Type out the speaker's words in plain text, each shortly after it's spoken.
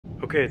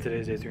Okay,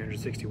 today's day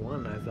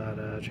 361. I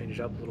thought change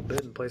it up a little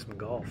bit and play some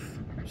golf.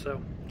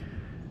 So,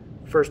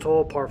 first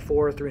hole, par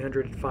 4,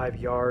 305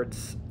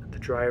 yards. The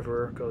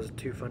driver goes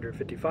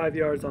 255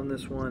 yards on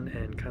this one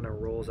and kind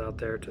of rolls out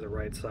there to the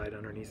right side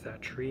underneath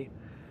that tree.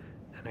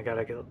 And I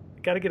gotta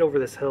get over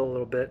this hill a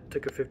little bit.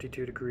 Took a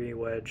 52-degree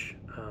wedge,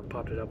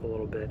 popped it up a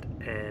little bit,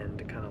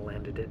 and kind of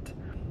landed it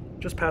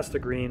just past the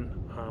green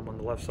on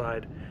the left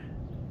side,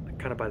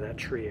 kind of by that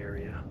tree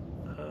area.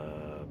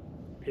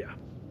 Yeah,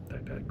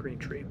 that green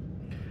tree.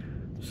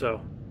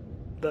 So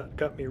that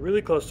got me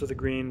really close to the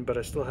green, but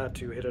I still had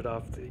to hit it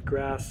off the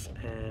grass,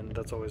 and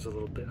that's always a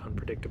little bit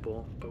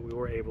unpredictable, but we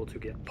were able to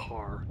get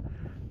par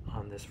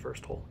on this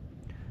first hole.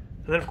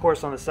 And then of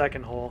course on the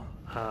second hole,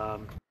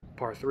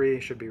 par 3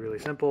 should be really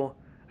simple.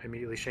 I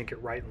immediately shank it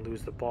right and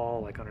lose the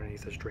ball like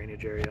underneath this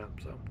drainage area,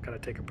 so kind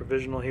of take a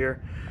provisional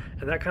here,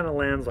 and that kind of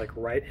lands like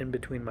right in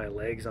between my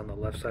legs on the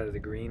left side of the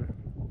green.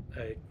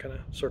 I kind of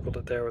circled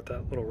it there with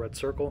that little red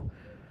circle.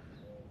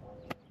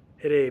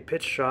 Hit a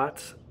pitch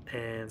shot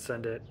and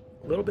send it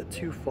a little bit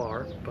too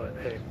far, but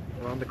hey,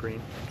 we're on the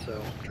green,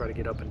 so try to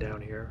get up and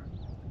down here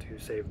to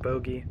save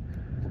bogey,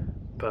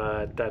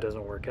 but that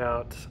doesn't work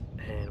out,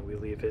 and we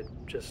leave it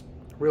just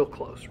real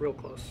close,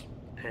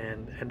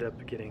 and end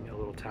up getting a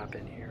little tap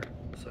in here.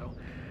 So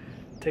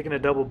taking a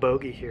double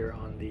bogey here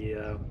on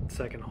the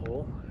second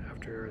hole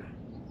after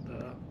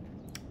the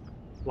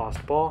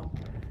lost ball,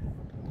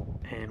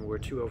 and we're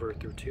 2 over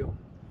through 2.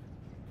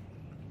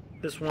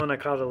 This one I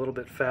caught it a little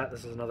bit fat.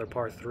 This is another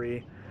par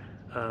 3.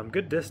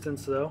 Good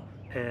distance though,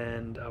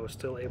 and I was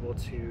still able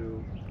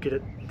to get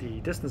it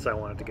the distance I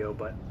wanted to go,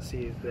 but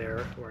see there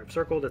where I've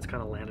circled, it's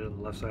kind of landed on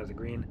the left side of the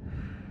green.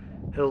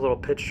 Hit a little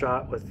pitch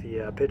shot with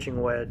the pitching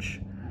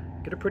wedge.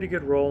 Get a pretty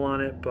good roll on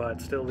it,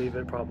 but still leave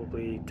it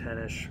probably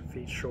 10-ish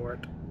feet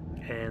short.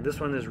 And this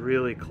one is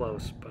really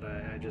close, but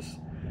I just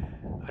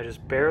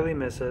barely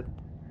miss it.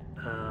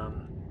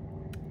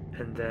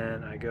 And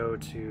then I go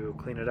to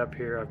clean it up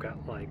here. I've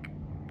got like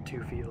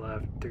 2 feet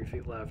left, 3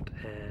 feet left,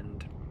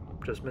 and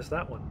just missed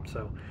that one.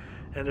 So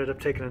ended up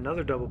taking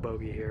another double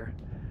bogey here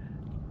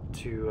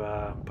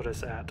to put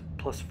us at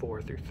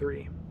 +4 through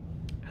 3.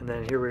 And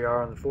then here we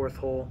are on the fourth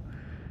hole.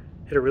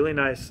 Hit a really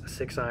nice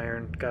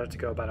 6-iron, got it to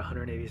go about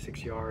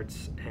 186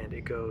 yards, and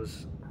it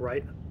goes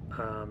right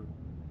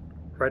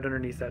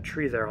underneath that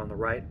tree there on the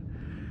right.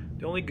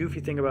 The only goofy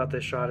thing about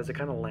this shot is it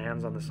kind of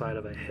lands on the side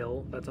of a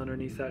hill that's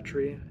underneath that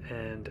tree,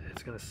 and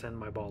it's going to send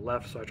my ball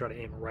left, so I try to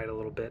aim it right a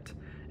little bit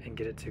and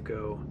get it to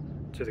go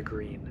to the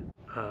green.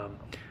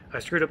 I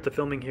screwed up the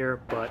filming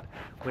here, but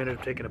we ended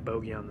up taking a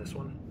bogey on this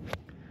one.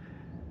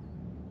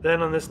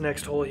 Then on this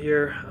next hole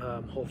here,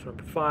 hole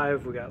number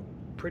 5, we got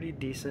pretty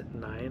decent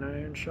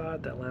 9-iron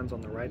shot that lands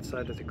on the right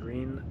side of the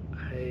green.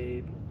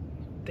 I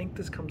think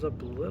this comes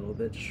up a little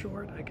bit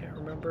short. I can't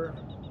remember.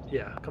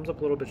 Yeah, it comes up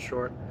a little bit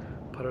short.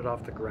 Put it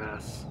off the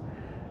grass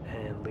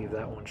and leave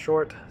that one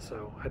short.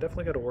 So I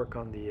definitely got to work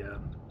on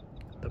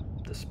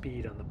the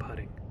speed on the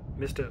putting.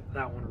 Missed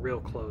that one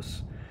real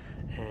close,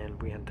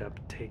 and we end up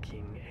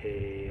taking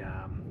a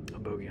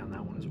bogey on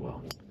that one as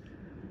well.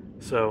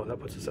 So that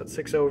puts us at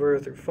 6 over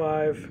through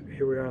 5.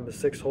 Here we are on the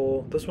 6th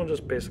hole. This one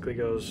just basically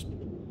goes,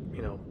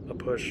 you know, a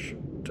push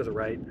to the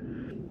right,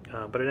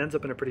 but it ends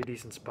up in a pretty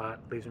decent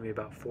spot. Leaves me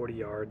about 40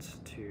 yards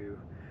to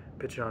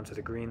pitch it onto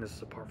the green. This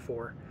is a par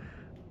 4,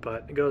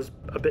 but it goes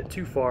a bit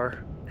too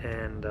far,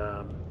 and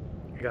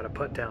I got to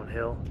putt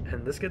downhill,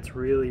 and this gets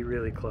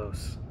really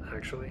close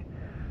actually.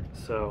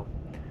 So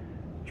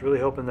I was really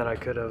hoping that I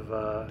could have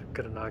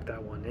knocked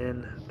that one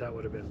in. That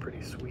would have been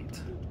pretty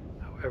sweet.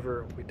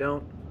 However, we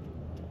don't,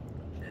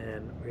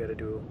 and we got to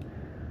do.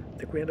 I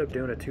think we end up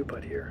doing a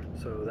 2-putt here,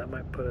 so that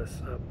might put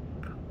us up.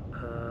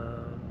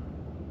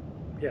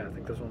 Yeah, I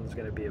think this one's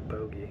going to be a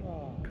bogey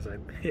because I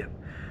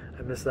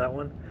missed that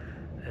one,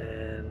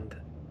 and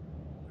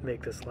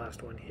make this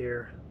last one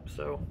here.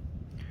 So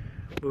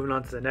moving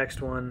on to the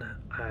next one,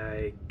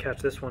 I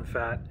catch this one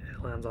fat.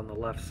 It lands on the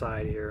left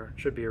side here.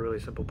 Should be a really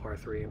simple par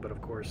 3, but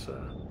of course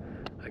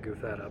I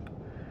goofed that up.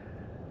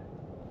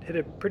 Hit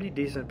a pretty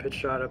decent pitch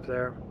shot up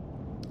there.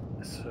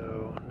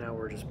 So now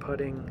we're just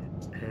putting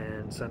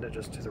and send it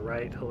just to the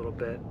right a little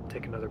bit.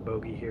 Take another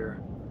bogey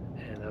here,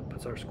 and that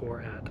puts our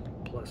score at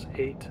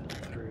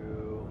 +8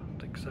 through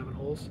like 7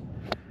 holes.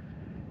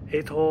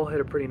 8th hole, hit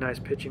a pretty nice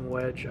pitching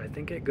wedge. I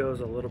think it goes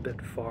a little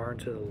bit far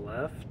to the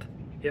left.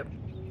 Yep.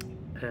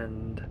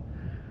 And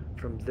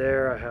from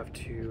there I have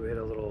to hit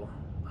a little,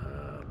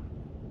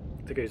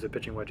 I think I used the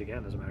pitching wedge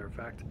again as a matter of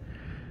fact,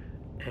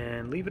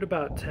 and leave it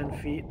about 10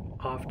 feet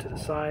off to the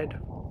side,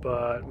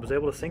 but was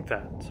able to sink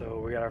that.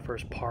 So we got our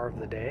first par of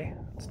the day.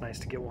 It's nice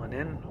to get one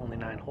in, only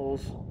 9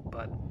 holes,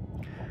 but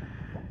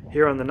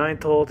here on the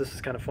 9th hole, this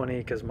is kind of funny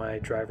because my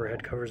driver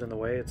head cover's in the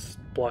way. It's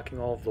blocking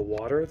all of the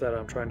water that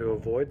I'm trying to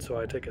avoid, so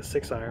I take a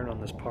 6-iron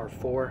on this par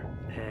 4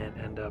 and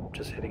end up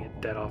just hitting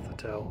it dead off the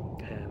toe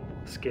and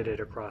skid it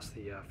across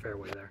the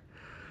fairway there.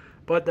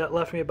 But that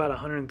left me about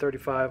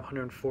 135,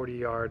 140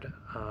 yard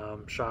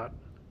shot.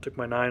 Took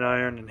my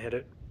 9-iron and hit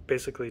it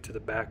basically to the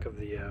back of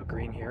the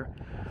green here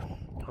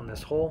on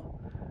this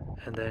hole,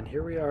 And then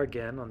here we are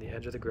again on the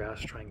edge of the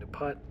grass trying to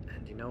putt,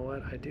 and you know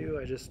what I do?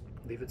 I just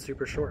leave it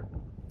super short.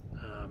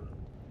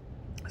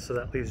 So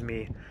that leaves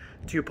me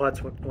 2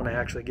 putts when I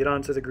actually get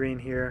onto the green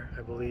here.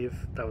 I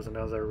believe that was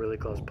another really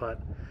close putt,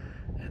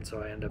 and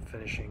so I end up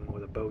finishing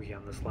with a bogey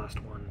on this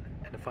last one,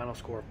 and a final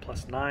score of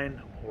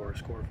 +9, or a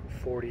score of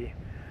 40,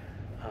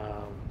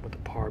 with the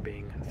par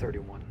being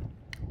 31.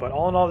 But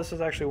all in all, this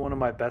is actually one of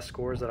my best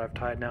scores that I've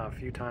tied now a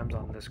few times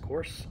on this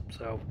course,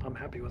 so I'm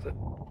happy with it.